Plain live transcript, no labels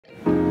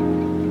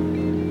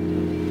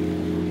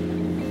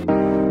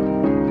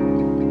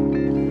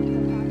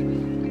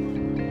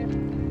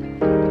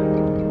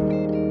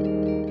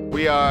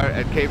are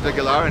at Cape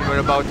d'Aguilar and we're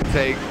about to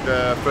take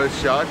the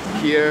first shot.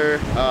 Here,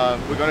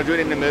 we're gonna do it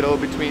in the middle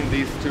between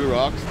these two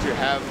rocks to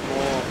have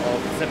more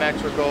of a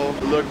symmetrical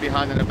look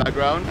behind in the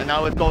background. And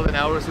now it's golden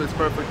hour, so it's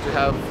perfect to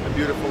have a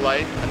beautiful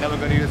light. And then we're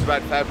gonna use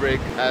red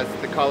fabric as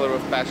the color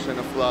of passion,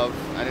 of love,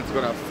 and it's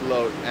gonna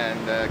float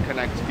and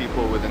connect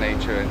people with the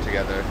nature and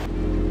together.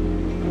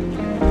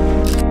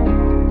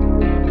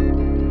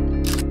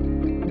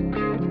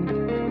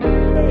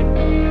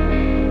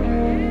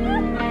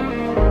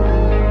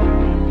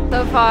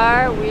 So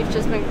far, we've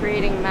just been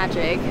creating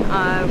magic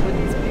with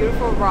these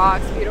beautiful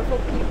rocks, beautiful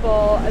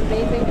people,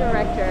 amazing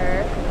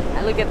director,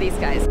 and look at these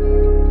guys.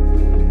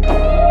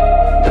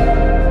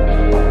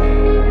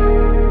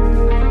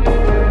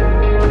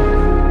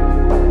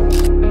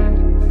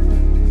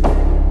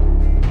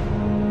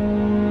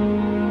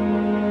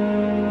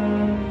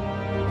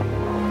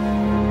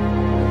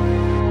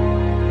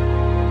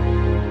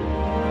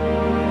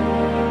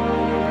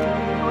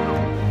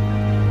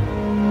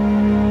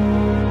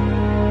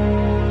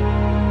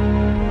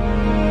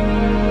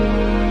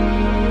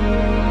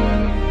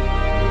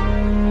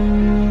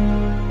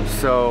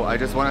 So I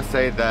just want to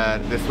say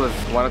that this was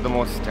one of the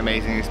most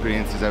amazing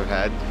experiences I've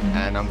had,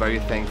 and I'm very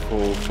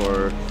thankful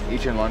for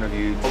each and one of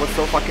you. I was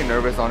so fucking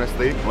nervous,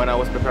 honestly, when I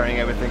was preparing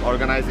everything,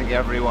 organizing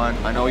everyone.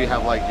 I know you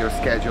have like your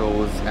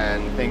schedules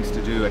and things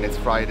to do, and it's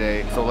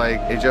Friday, so like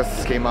it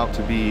just came out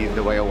to be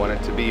the way I wanted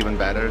it to be, even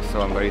better.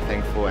 So I'm very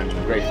thankful and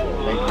grateful.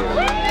 Thank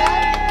you.